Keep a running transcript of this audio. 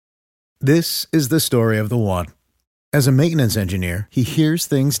This is the story of the one. As a maintenance engineer, he hears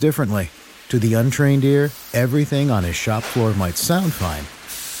things differently. To the untrained ear, everything on his shop floor might sound fine,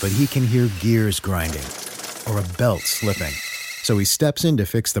 but he can hear gears grinding or a belt slipping. So he steps in to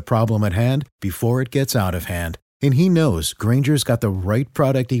fix the problem at hand before it gets out of hand. And he knows Grainger's got the right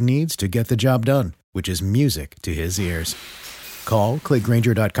product he needs to get the job done, which is music to his ears. Call, click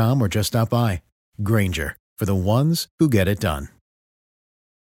Grainger.com, or just stop by. Grainger, for the ones who get it done.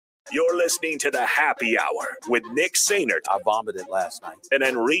 You're listening to the Happy Hour with Nick Sainert. I vomited last night. And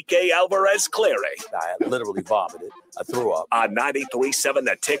Enrique Alvarez Clary. I literally vomited. I threw up. On 93.7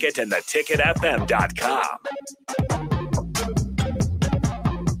 The Ticket and theticketfm.com.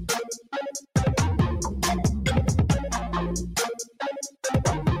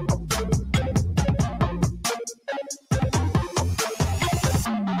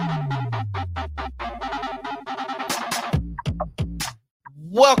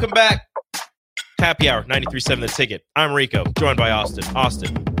 Welcome back. Happy Hour, 93.7 The Ticket. I'm Rico, joined by Austin.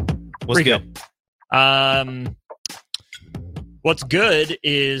 Austin, what's Rico. good? What's good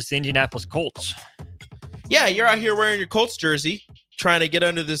is the Indianapolis Colts. Yeah, you're out here wearing your Colts jersey, trying to get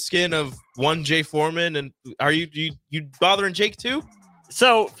under the skin of one Jay Foreman. And are you bothering Jake too?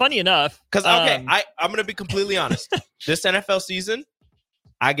 So, funny enough. Because, okay, I'm going to be completely honest. This NFL season,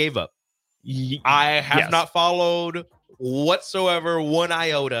 I gave up. I have not followed whatsoever one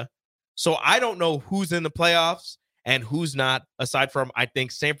iota. So I don't know who's in the playoffs and who's not, aside from, I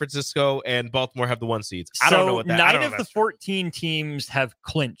think, San Francisco and Baltimore have the 1 seeds. I don't know what that is. 9 of the 14 teams have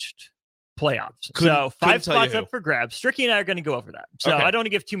clinched playoffs. So 5 spots up for grabs. Stricky and I are going to go over that. So I don't want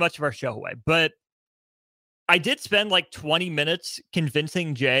to give too much of our show away. But I did spend like 20 minutes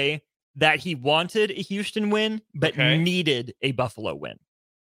convincing Jay that he wanted a Houston win, but needed a Buffalo win.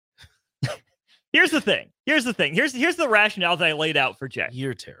 Here's the thing. Here's the rationale that I laid out for Jay.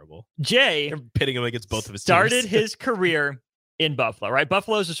 You're terrible. Jay, you're pitting him against both of his started teams. his career in Buffalo, right?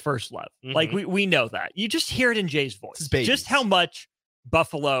 Buffalo's his first love. Mm-hmm. Like we know that. You just hear it in Jay's voice. Just how much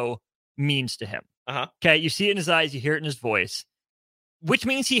Buffalo means to him. Okay, you see it in his eyes, you hear it in his voice, which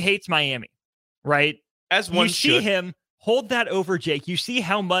means he hates Miami, right? As one should. You see him hold that over Jake. You see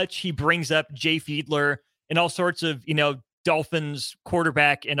how much he brings up Jay Fiedler and all sorts of, Dolphins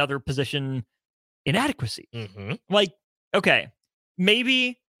quarterback and other position inadequacy. Mm-hmm. Like, okay,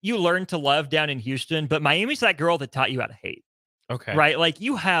 maybe you learned to love down in Houston, but Miami's that girl that taught you how to hate. Okay. Right? Like,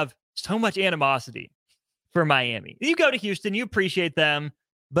 you have so much animosity for Miami. You go to Houston, you appreciate them,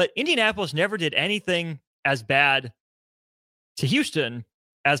 but Indianapolis never did anything as bad to Houston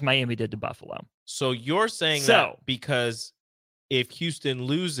as Miami did to Buffalo. So you're saying that because if Houston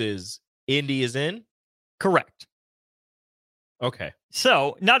loses, Indy is in? Correct. Okay.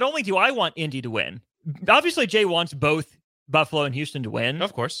 So not only do I want Indy to win, obviously Jay wants both Buffalo and Houston to win.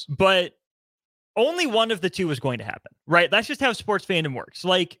 Of course. But only one of the two is going to happen, right? That's just how sports fandom works.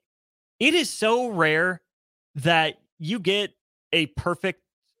 Like, it is so rare that you get a perfect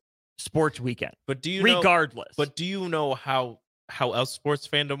sports weekend. But do you regardless? Do you know how else sports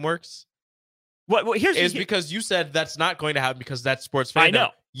fandom works? What here's because you said that's not going to happen because that's sports fandom. I know.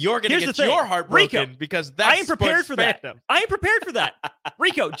 You're going to get your heart broken Rico, because that's I am prepared for fandom. that. I am prepared for that.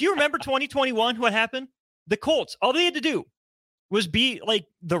 Rico, do you remember 2021? What happened? The Colts, all they had to do was beat like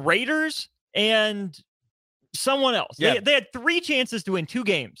the Raiders and someone else. Yeah. They had 3 chances to win 2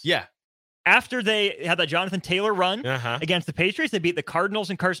 games. Yeah. After they had that Jonathan Taylor run against the Patriots, they beat the Cardinals,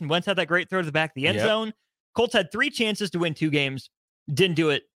 and Carson Wentz had that great throw to the back of the end zone. Colts had 3 chances to win 2 games. Didn't do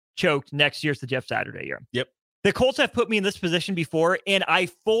it. Choked. Next year's the Jeff Saturday year. Yep. The Colts have put me in this position before, and I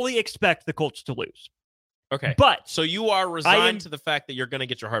fully expect the Colts to lose. Okay. But so you are resigned to the fact that you're going to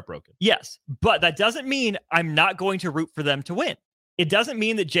get your heart broken. Yes. But that doesn't mean I'm not going to root for them to win. It doesn't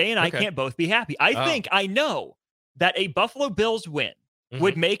mean that Jay and I can't both be happy. I know that a Buffalo Bills win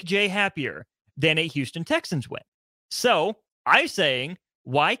would make Jay happier than a Houston Texans win. So I'm saying,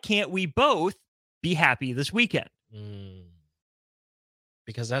 why can't we both be happy this weekend?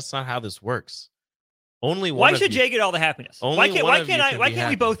 Because that's not how this works. Only one. Why should Jay get all the happiness? Why can't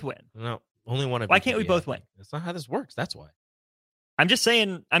we both win? No, only one of you. Why can't we both win? That's not how this works. That's why. I'm just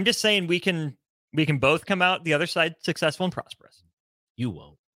saying we can both come out the other side successful and prosperous. You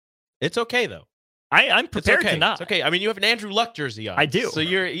won't. It's okay though. I'm prepared to not. It's okay. I mean, you have an Andrew Luck jersey on. I do. So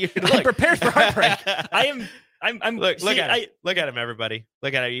you're I'm prepared for heartbreak. I'm look at him, everybody.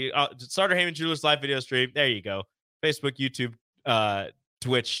 Look at him. Starter Heyman Jewelers live video stream. There you go. Facebook, YouTube,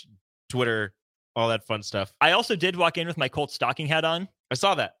 Twitch, Twitter, all that fun stuff. I also did walk in with my Colts stocking hat on. I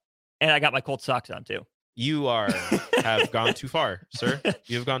saw that. And I got my Colts socks on too. You have gone too far, sir.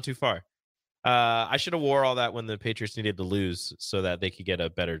 You have gone too far. I should have wore all that when the Patriots needed to lose so that they could get a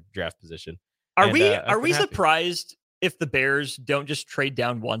better draft position. Are we surprised if the Bears don't just trade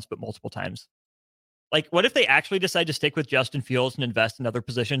down once but multiple times? Like, what if they actually decide to stick with Justin Fields and invest in other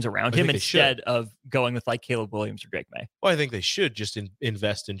positions around him instead of going with like Caleb Williams or Drake May? Well, I think they should just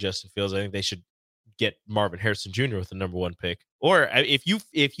invest in Justin Fields. I think they should get Marvin Harrison Jr. with the number 1 pick. Or if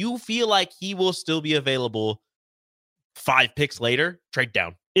you feel like he will still be available 5 picks later, trade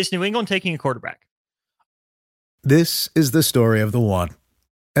down. Is New England taking a quarterback? This is the story of the one.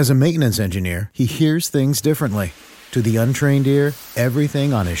 As a maintenance engineer, he hears things differently. To the untrained ear,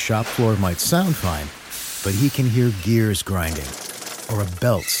 everything on his shop floor might sound fine, but he can hear gears grinding or a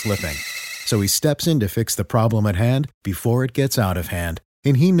belt slipping. So he steps in to fix the problem at hand before it gets out of hand.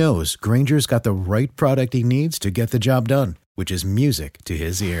 And he knows Grainger's got the right product he needs to get the job done, which is music to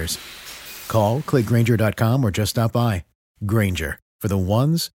his ears. Call, click Grainger.com, or just stop by. Grainger, for the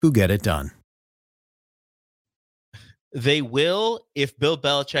ones who get it done. They will if Bill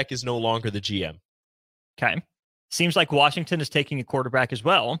Belichick is no longer the GM. Okay. Seems like Washington is taking a quarterback as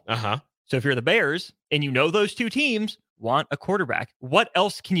well. Uh-huh. So if you're the Bears and you know those two teams want a quarterback, what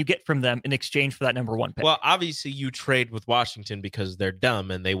else can you get from them in exchange for that number 1 pick? Well, obviously you trade with Washington because they're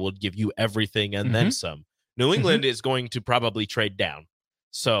dumb and they will give you everything and then some. New England is going to probably trade down.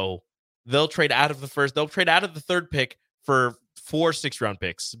 So they'll trade out of the first. They'll trade out of the 3rd pick for 4 6th-round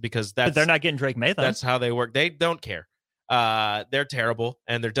picks because but they're not getting Drake May, though. That's how they work. They don't care. They're terrible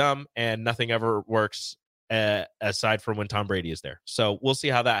and they're dumb and nothing ever works aside from when Tom Brady is there. So we'll see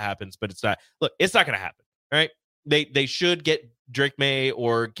how that happens, but it's not going to happen. Right. They should get Drake May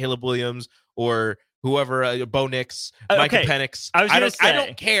or Caleb Williams or whoever, Bo Nix, Micah Penix. I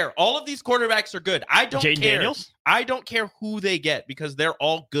don't care. All of these quarterbacks are good. I don't care. Daniels? I don't care who they get because they're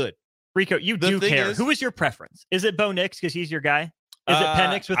all good. Rico, you do care. Who is your preference? Is it Bo Nix because he's your guy? Is it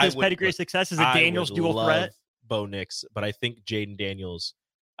Penix with his pedigree success? Is it Daniels dual threat? Bo Nix, but I think Jaden Daniels.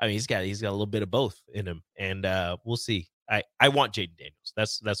 I mean, he's got a little bit of both in him, and we'll see. I want Jaden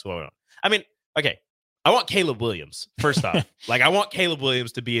Daniels. That's what I want. I mean, okay, I want Caleb Williams first off. Like, I want Caleb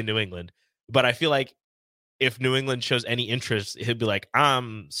Williams to be in New England, but I feel like if New England shows any interest, he'll be like,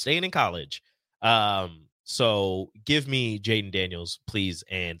 I'm staying in college. So give me Jaden Daniels, please,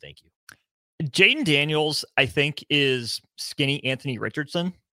 and thank you. Jaden Daniels, I think, is skinny Anthony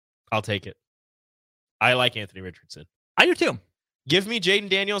Richardson. I'll take it. I like Anthony Richardson. I do too. Give me Jaden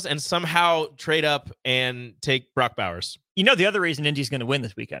Daniels and somehow trade up and take Brock Bowers. You know the other reason Indy's going to win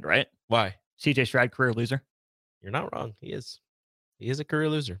this weekend, right? Why? CJ Stroud, career loser. You're not wrong. He is a career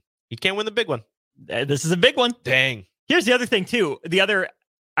loser. He can't win the big one. This is a big one. Dang. Here's the other thing, too.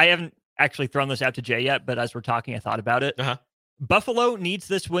 I haven't actually thrown this out to Jay yet, but as we're talking, I thought about it. Uh-huh. Buffalo needs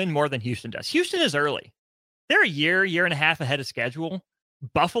this win more than Houston does. Houston is early. They're a year and a half ahead of schedule.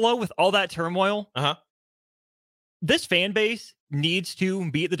 Buffalo, with all that turmoil, this fan base needs to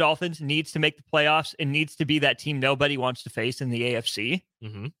beat the Dolphins, needs to make the playoffs, and needs to be that team nobody wants to face in the AFC.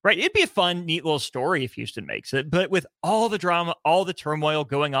 Right? It'd be a fun, neat little story if Houston makes it. But with all the drama, all the turmoil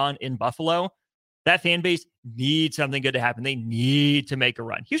going on in Buffalo, that fan base needs something good to happen. They need to make a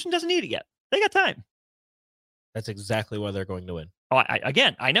run. Houston doesn't need it yet. They got time. That's exactly why they're going to win. Oh,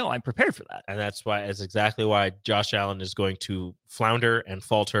 I know. I'm prepared for that. And it's exactly why Josh Allen is going to flounder and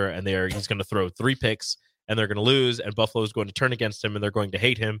falter, and he's going to throw 3 picks, and they're going to lose, and Buffalo is going to turn against him, and they're going to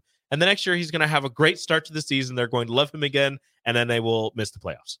hate him. And the next year, he's going to have a great start to the season. They're going to love him again, and then they will miss the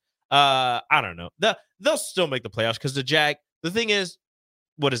playoffs. I don't know. They'll still make the playoffs because the thing is,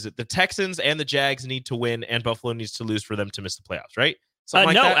 what is it? The Texans and the Jags need to win, and Buffalo needs to lose for them to miss the playoffs, right?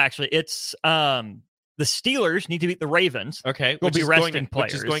 Actually, it's the Steelers need to beat the Ravens. Okay, will be resting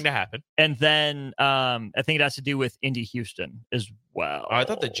players, which is going to happen. And then I think it has to do with Indy Houston as well. Oh, I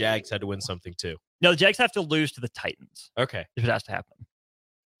thought the Jags had to win something too. No, the Jags have to lose to the Titans. Okay, if it has to happen.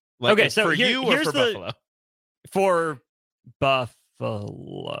 Okay, so for you or for Buffalo? For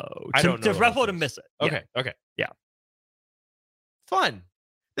Buffalo, I don't know. To Buffalo to miss it. Okay, okay, yeah. Fun.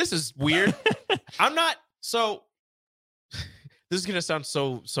 This is weird. I'm not so. This is gonna sound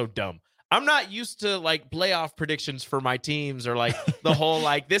so dumb. I'm not used to like playoff predictions for my teams or like the whole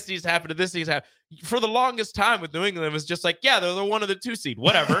like this needs to happen to this needs to happen. For the longest time with New England, it was just like, yeah, they're the 1 of the 2 seed,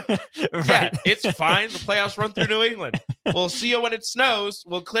 whatever. Right. Yeah, it's fine. The playoffs run through New England. We'll see you when it snows.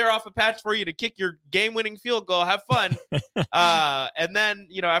 We'll clear off a patch for you to kick your game-winning field goal. Have fun. And then,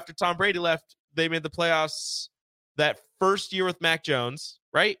 after Tom Brady left, they made the playoffs that first year with Mac Jones,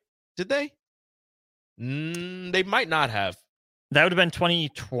 right? Did they? They might not have. That would have been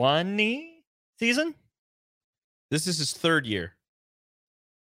 2020 season. This is his 3rd year.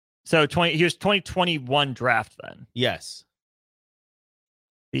 So he was 2021 draft then. Yes.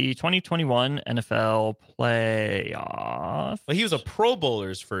 The 2021 NFL playoff. Well, he was a Pro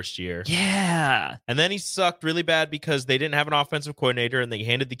Bowler's first year. Yeah. And then he sucked really bad because they didn't have an offensive coordinator and they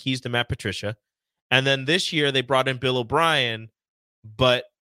handed the keys to Matt Patricia. And then this year they brought in Bill O'Brien, but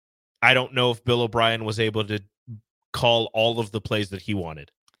I don't know if Bill O'Brien was able to call all of the plays that he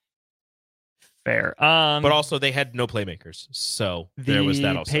wanted. Fair. But also they had no playmakers. So there was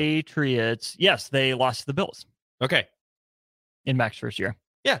that also. The Patriots, yes, they lost to the Bills. Okay. In Mac's first year.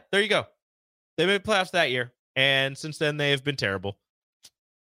 Yeah, there you go. They made playoffs that year, and since then they have been terrible.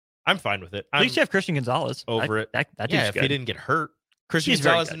 I'm fine with it. At least you have Christian Gonzalez. Over it. That yeah, if good. he didn't get hurt. Christian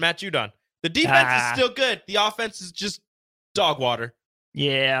Gonzalez and Matt Judon. The defense is still good. The offense is just dog water.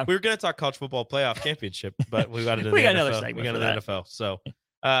 Yeah. We were going to talk college football playoff championship, but we got into the we got NFL. Another segment we got for into that. the NFL. So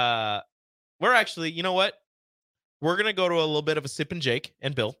we're actually, you know what? We're going to go to a little bit of a Sip and Jake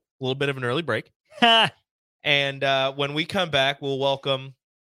and Bill, a little bit of an early break. And when we come back, we'll welcome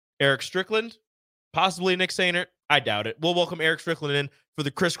Eric Strickland, possibly Nick Sainert. I doubt it. We'll welcome Eric Strickland in for the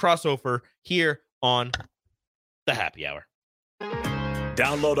Chris crossover here on the Happy Hour.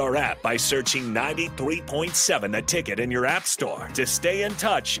 Download our app by searching 93.7 The Ticket in your app store to stay in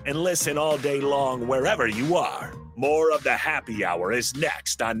touch and listen all day long wherever you are. More of the Happy Hour is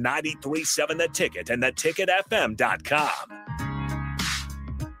next on 93.7 The Ticket and theticketfm.com.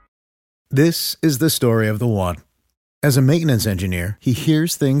 This is the story of the one. As a maintenance engineer, he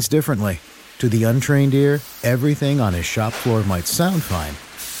hears things differently. To the untrained ear, everything on his shop floor might sound fine,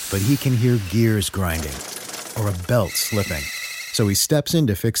 but he can hear gears grinding or a belt slipping. So he steps in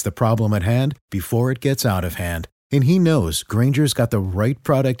to fix the problem at hand before it gets out of hand. And he knows Grainger's got the right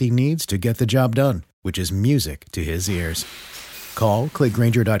product he needs to get the job done, which is music to his ears. Call, click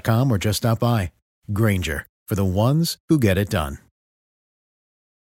Grainger.com, or just stop by. Grainger, for the ones who get it done.